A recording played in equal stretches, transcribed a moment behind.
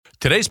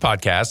Today's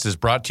podcast is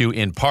brought to you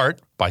in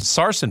part by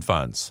Sarson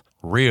Funds,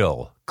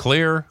 Real,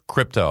 Clear,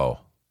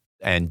 Crypto,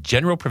 and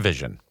General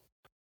Provision.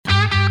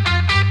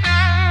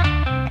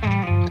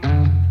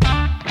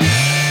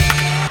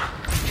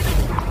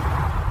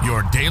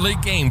 Your daily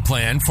game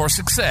plan for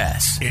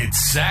success. It's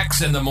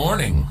Sachs in the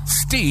Morning.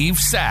 Steve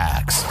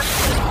Sachs.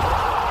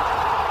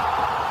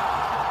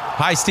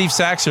 Hi, Steve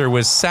Sachs here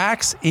with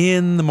Sachs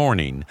in the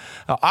Morning.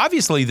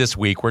 Obviously, this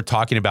week we're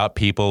talking about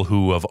people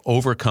who have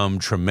overcome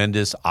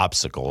tremendous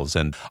obstacles.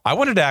 And I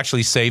wanted to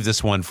actually save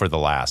this one for the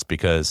last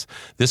because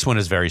this one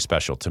is very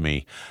special to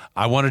me.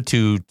 I wanted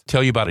to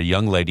tell you about a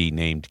young lady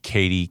named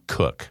Katie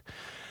Cook.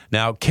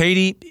 Now,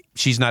 Katie,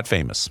 she's not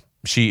famous.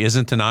 She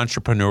isn't an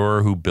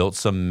entrepreneur who built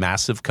some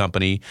massive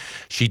company.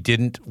 She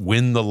didn't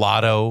win the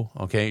lotto,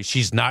 okay?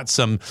 She's not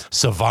some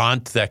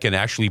savant that can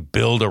actually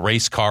build a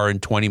race car in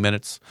 20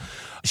 minutes.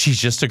 She's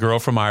just a girl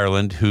from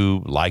Ireland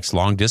who likes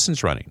long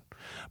distance running.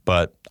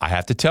 But I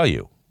have to tell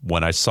you,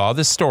 when I saw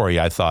this story,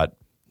 I thought,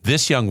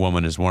 this young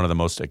woman is one of the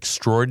most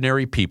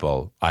extraordinary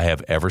people I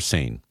have ever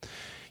seen.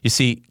 You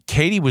see,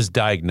 Katie was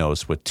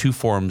diagnosed with 2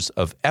 forms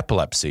of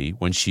epilepsy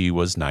when she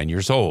was 9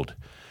 years old.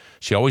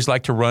 She always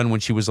liked to run when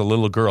she was a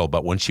little girl,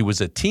 but when she was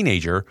a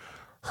teenager,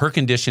 her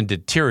condition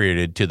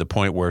deteriorated to the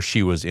point where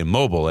she was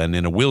immobile and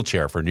in a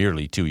wheelchair for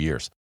nearly 2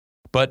 years.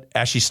 But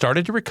as she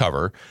started to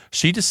recover,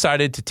 she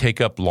decided to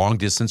take up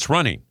long-distance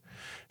running.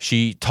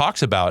 She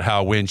talks about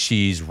how when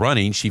she's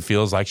running, she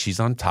feels like she's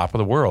on top of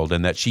the world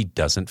and that she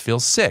doesn't feel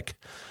sick.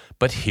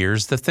 But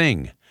here's the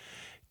thing.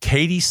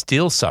 Katie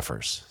still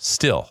suffers,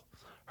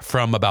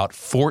 from about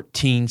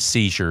 14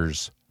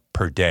 seizures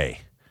per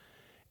day.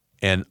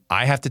 And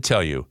I have to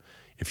tell you,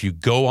 if you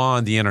go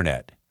on the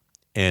internet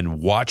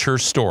and watch her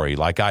story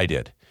like I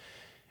did,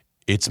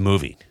 it's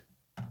moving.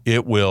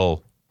 It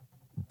will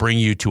bring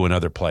you to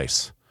another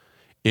place.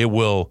 It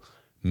will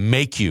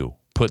make you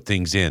put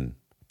things in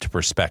to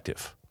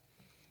perspective.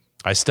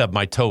 I stubbed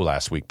my toe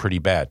last week pretty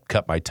bad,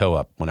 cut my toe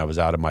up when I was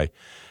out of my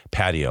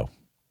patio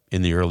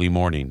in the early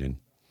morning and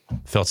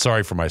felt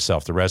sorry for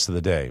myself the rest of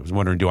the day. I was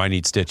wondering, do I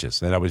need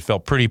stitches? And I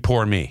felt pretty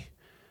poor me.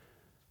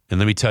 And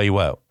let me tell you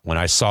what, when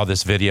I saw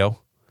this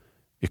video,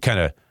 it kind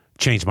of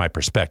changed my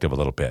perspective a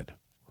little bit.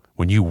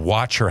 When you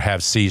watch her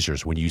have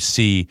seizures, when you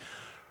see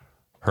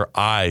her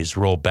eyes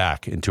roll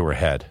back into her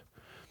head.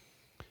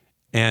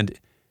 And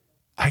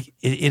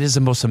it is the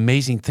most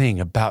amazing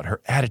thing about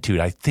her attitude.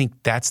 I think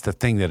that's the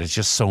thing that is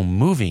just so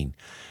moving.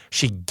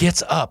 She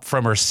gets up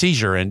from her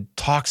seizure and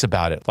talks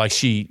about it like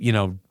she,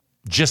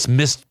 just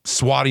missed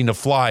swatting a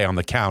fly on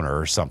the counter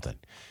or something.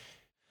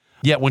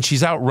 Yet when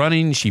she's out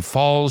running, she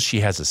falls,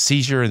 she has a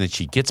seizure, and then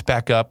she gets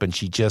back up and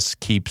she just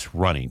keeps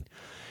running.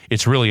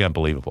 It's really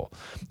unbelievable.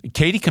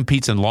 Katie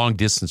competes in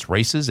long-distance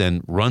races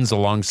and runs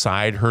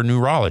alongside her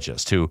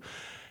neurologist who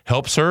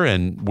helps her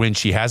and when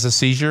she has a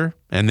seizure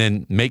and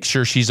then makes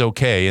sure she's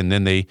okay, and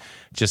then they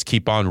just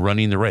keep on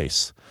running the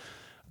race.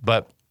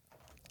 But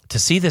to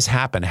see this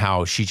happen,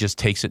 how she just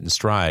takes it in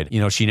stride,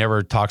 she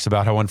never talks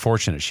about how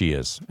unfortunate she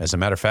is. As a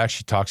matter of fact,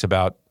 she talks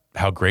about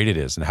how great it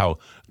is and how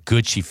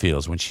good she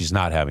feels when she's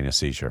not having a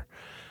seizure.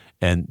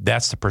 And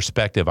that's the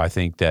perspective I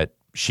think that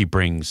she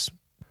brings.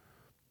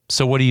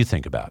 So what do you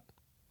think about?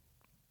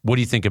 What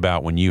do you think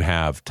about when you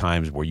have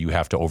times where you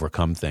have to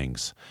overcome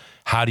things?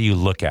 How do you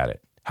look at it?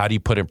 How do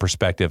you put it in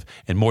perspective?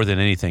 And more than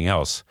anything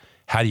else,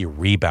 how do you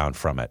rebound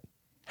from it?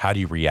 How do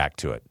you react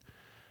to it?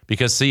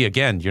 Because see,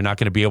 again, you're not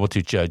going to be able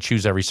to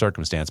choose every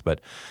circumstance, but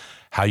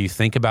how you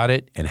think about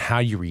it and how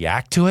you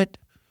react to it,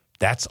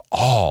 that's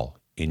all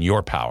in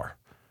your power.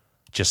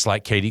 Just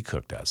like Katie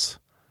Cook does.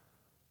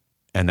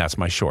 And that's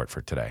my short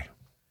for today.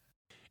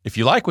 If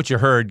you like what you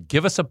heard,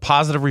 give us a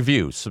positive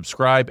review,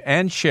 subscribe,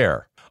 and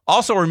share.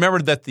 Also,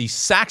 remember that the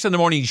Sachs in the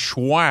Morning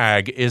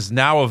swag is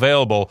now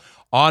available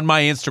on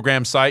my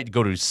Instagram site.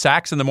 Go to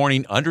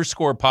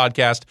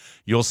SachsInTheMorning_podcast.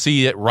 You'll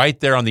see it right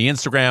there on the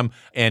Instagram,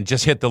 and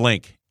just hit the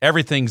link.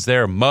 Everything's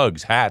there,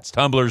 mugs, hats,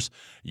 tumblers,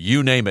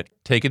 you name it.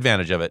 Take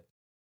advantage of it.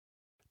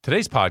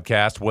 Today's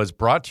podcast was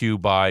brought to you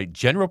by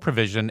General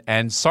Provision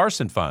and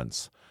Sarson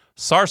Funds.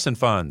 Sarson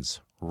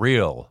Funds,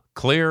 Real,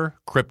 Clear,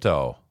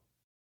 Crypto.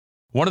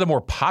 One of the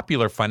more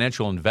popular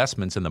financial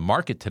investments in the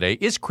market today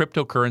is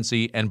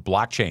cryptocurrency and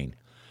blockchain.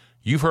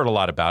 You've heard a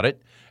lot about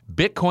it.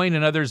 Bitcoin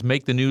and others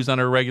make the news on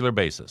a regular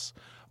basis.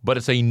 But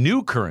it's a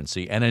new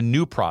currency and a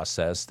new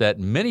process that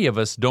many of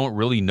us don't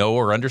really know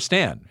or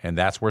understand, and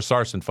that's where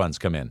Sarson Funds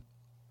come in.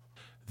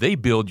 They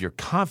build your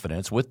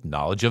confidence with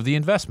knowledge of the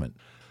investment.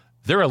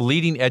 They're a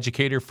leading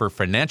educator for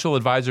financial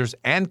advisors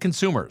and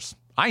consumers.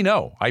 I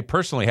know. I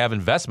personally have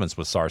investments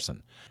with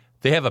Sarson.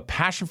 They have a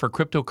passion for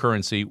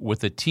cryptocurrency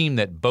with a team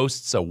that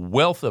boasts a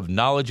wealth of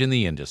knowledge in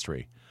the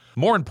industry.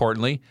 More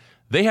importantly,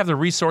 they have the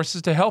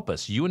resources to help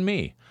us, you and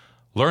me,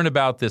 learn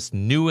about this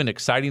new and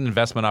exciting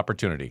investment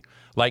opportunity,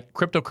 like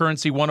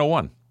Cryptocurrency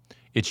 101.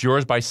 It's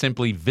yours by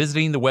simply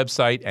visiting the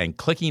website and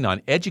clicking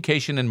on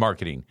Education and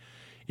Marketing.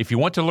 If you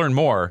want to learn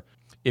more,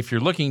 if you're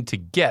looking to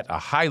get a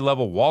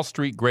high-level Wall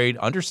Street grade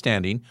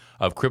understanding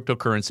of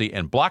cryptocurrency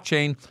and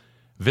blockchain,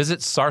 visit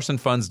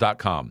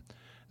sarsonfunds.com.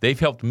 They've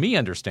helped me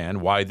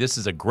understand why this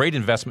is a great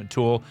investment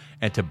tool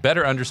and to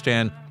better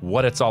understand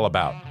what it's all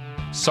about.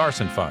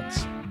 Sarson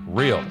Funds.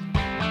 Real.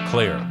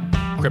 Clear.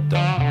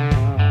 Crypto.